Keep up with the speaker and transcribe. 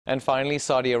And finally,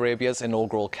 Saudi Arabia's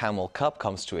inaugural Camel Cup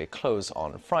comes to a close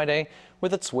on Friday,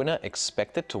 with its winner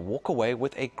expected to walk away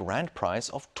with a grand prize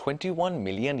of $21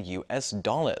 million.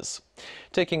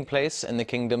 Taking place in the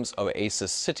kingdom's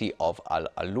oasis city of Al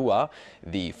Alua,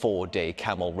 the four-day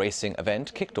camel racing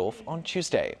event kicked off on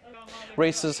Tuesday.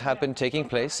 Races have been taking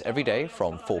place every day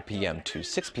from 4 p.m. to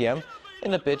 6 p.m.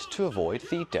 in a bid to avoid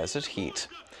the desert heat.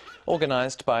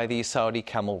 Organized by the Saudi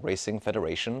Camel Racing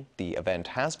Federation, the event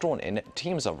has drawn in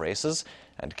teams of racers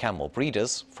and camel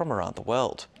breeders from around the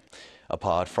world.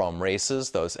 Apart from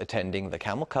races, those attending the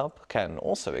Camel Cup can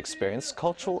also experience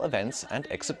cultural events and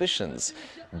exhibitions.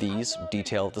 These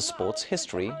detail the sport's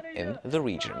history in the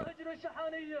region.